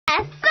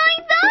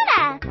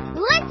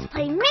Let's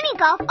play mini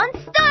golf on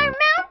Star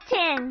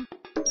Mountain.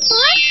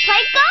 Let's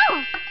play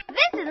golf.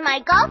 This is my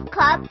golf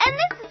club and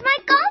this is my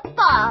golf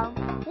ball.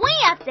 We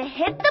have to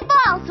hit the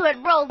ball so it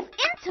rolls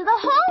into the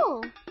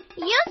hole.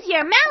 Use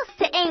your mouse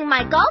to aim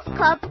my golf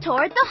club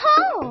toward the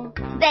hole.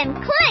 Then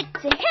click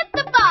to hit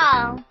the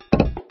ball.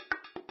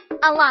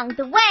 Along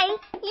the way,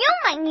 you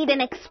might need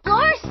an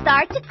explorer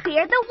star to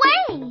clear the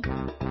way.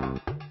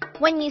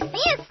 When you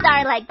see a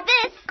star like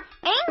this,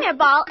 aim your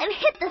ball and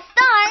hit the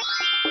star,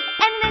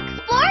 and an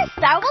explorer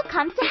star will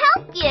come to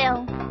help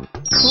you.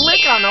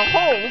 Click on a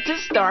hole to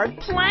start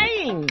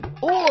playing.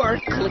 Or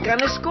click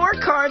on a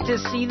scorecard to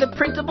see the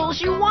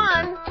printables you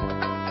won.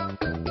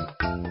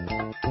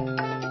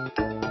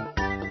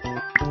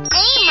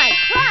 Aim my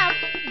club,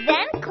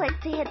 then click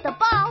to hit the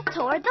ball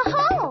toward the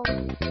hole.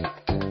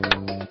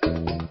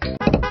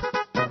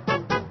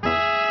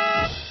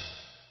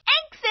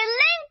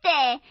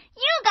 Excelente!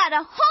 You got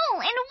a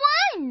hole in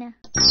one!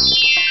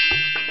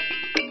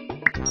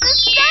 The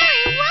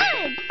starry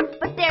woods!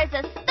 But there's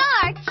a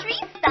star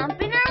tree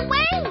stump in our way!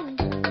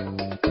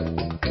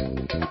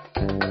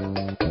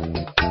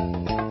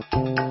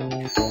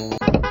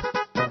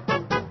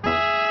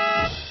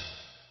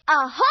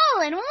 A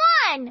hole in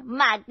one!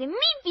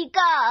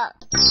 Magnifico!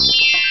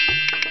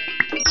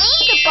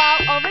 Aim the ball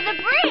over the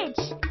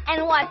bridge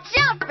and watch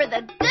out for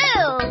the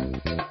goo!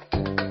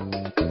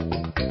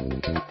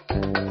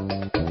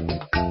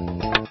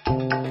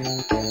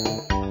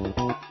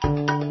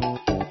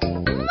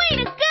 Way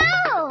to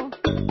go!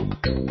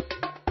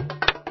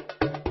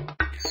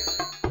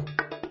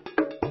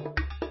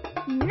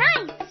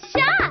 Nice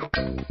shot!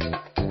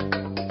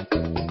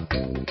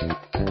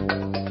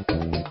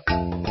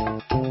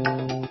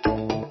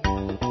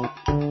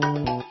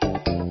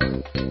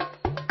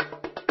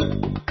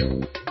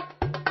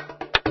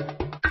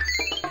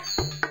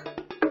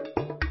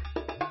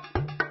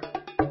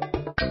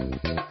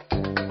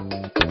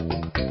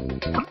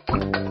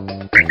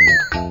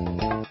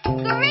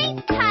 Great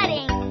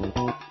putting!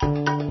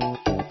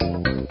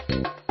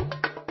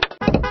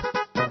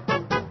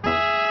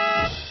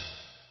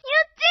 You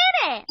did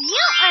it! You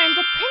earned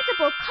a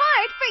printable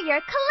card for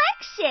your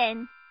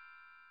collection.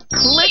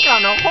 Click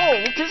on a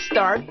hole to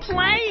start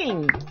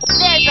playing.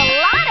 There's a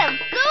lot of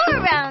goo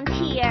around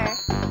here.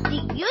 Do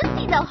you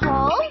see the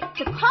hole?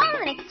 To call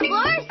an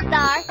explorer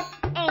star,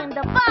 aim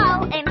the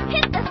ball and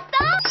hit the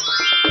star.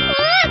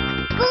 Look!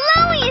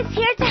 Chloe is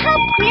here to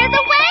help clear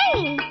the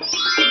way.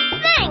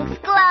 Thanks,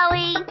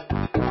 Chloe.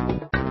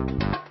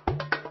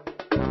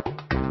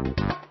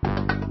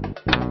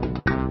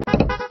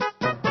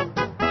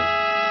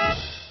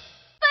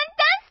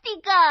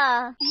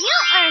 Fantastica! You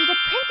earned a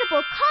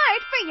printable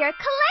card for your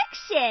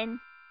collection.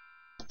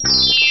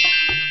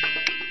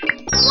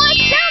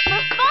 Watch out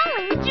for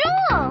falling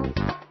jewels!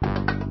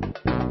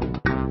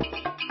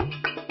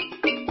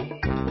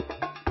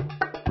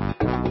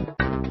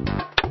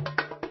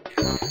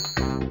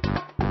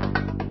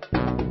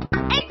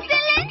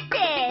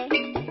 Excelente!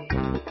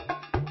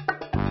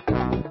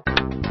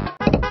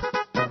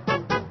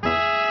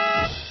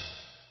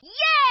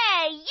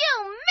 Yay! You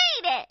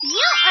made it!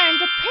 You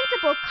earned a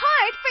printable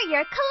card for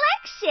your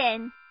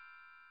collection.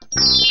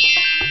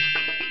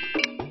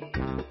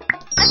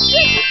 A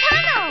tricky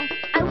tunnel!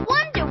 I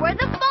wonder where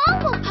the ball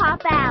will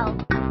pop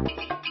out.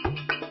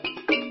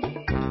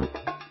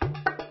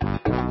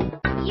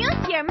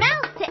 Use your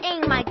mouse to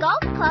aim my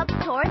golf club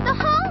toward the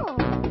hole.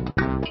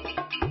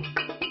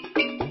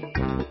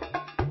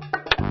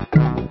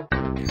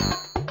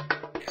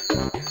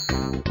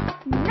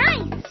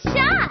 Nice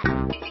shot!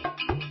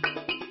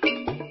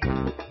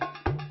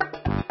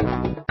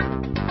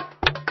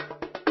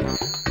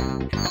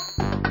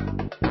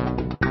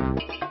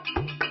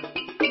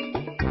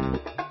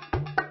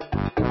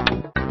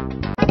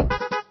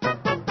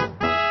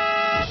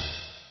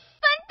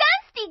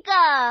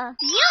 Fantastica!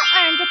 You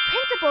earned a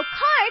printable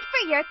card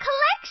for your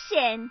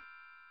collection.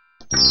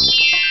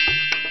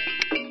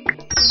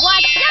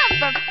 Watch out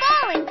for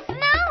falling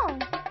snow!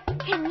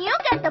 Can you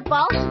get the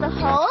ball to the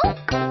hole?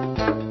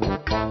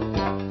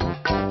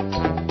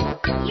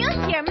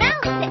 Use your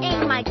mouse to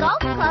aim my golf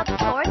club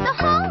toward the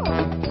hole.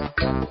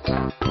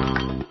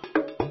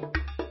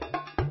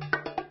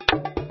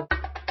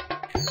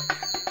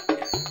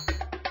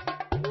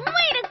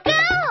 Way to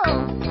go!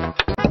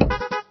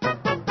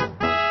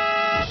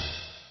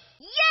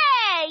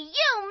 Yay!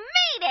 You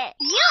made it!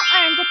 You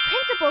earned a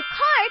printable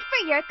card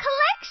for your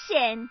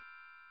collection.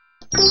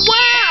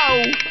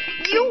 Wow!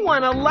 You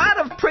won a lot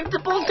of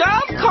printable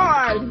golf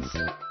cards.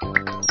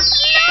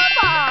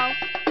 Snowballs!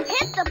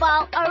 Hit the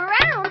ball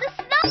around the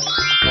snow.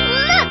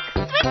 Look!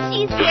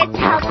 Switchy's here to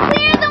help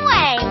clear the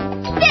way.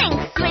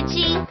 Thanks,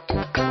 Switchy.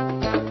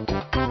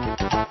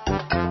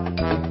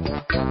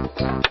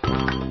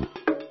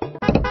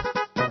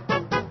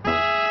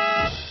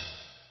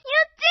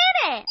 You did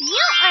it!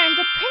 You earned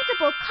a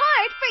printable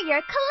card for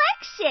your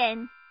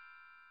collection.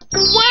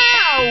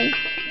 Wow!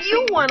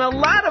 You won a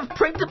lot of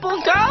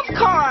printable golf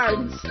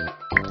cards.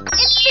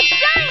 It's the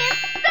giant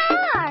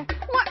star!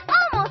 We're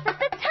almost at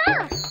the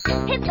top.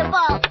 Hit the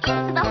ball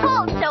into the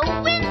hole to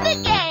win the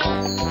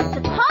game.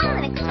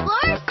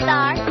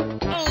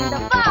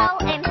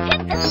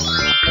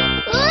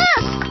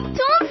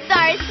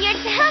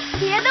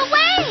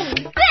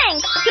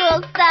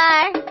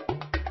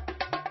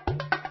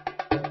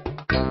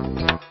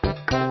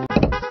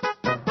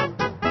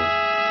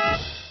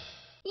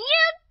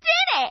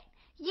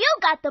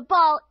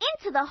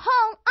 into the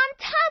hole on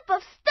top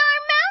of Star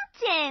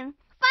Mountain.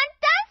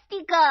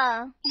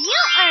 Fantastico! You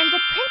earned a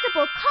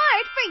printable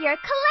card for your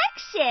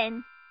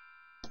collection.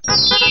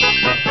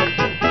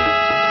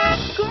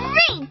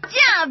 Great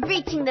job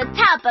reaching the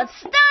top of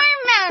Star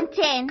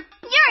Mountain.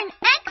 You're an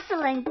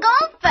excellent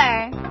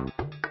golfer.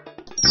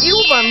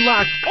 You've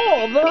unlocked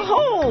all the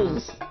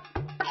holes.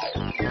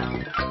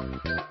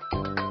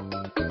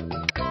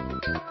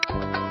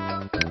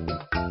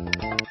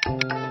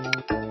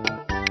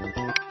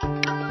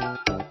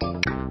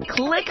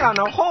 Click on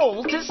a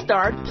hole to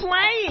start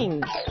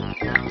playing.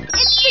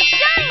 It's the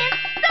giant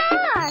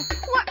star.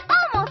 We're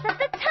almost at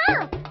the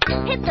top.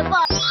 Hit the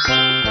ball.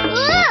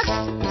 Look!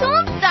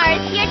 Toolstar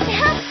is here to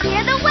help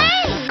clear the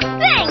way.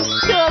 Thanks,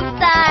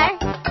 Toolstar.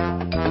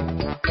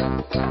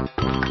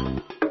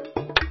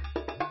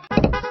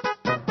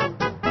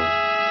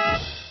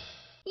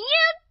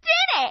 You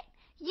did it!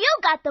 You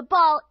got the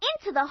ball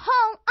into the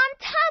hole on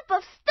top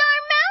of Star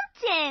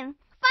Mountain.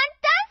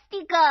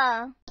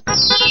 Fantastico!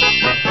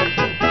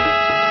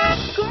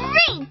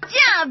 Great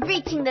job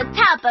reaching the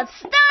top of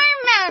Star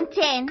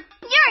Mountain.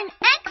 You're an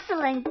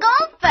excellent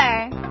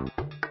golfer.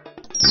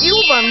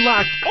 You've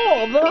unlocked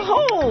all the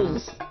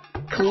holes.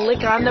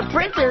 Click on the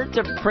printer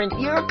to print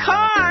your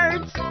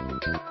cards.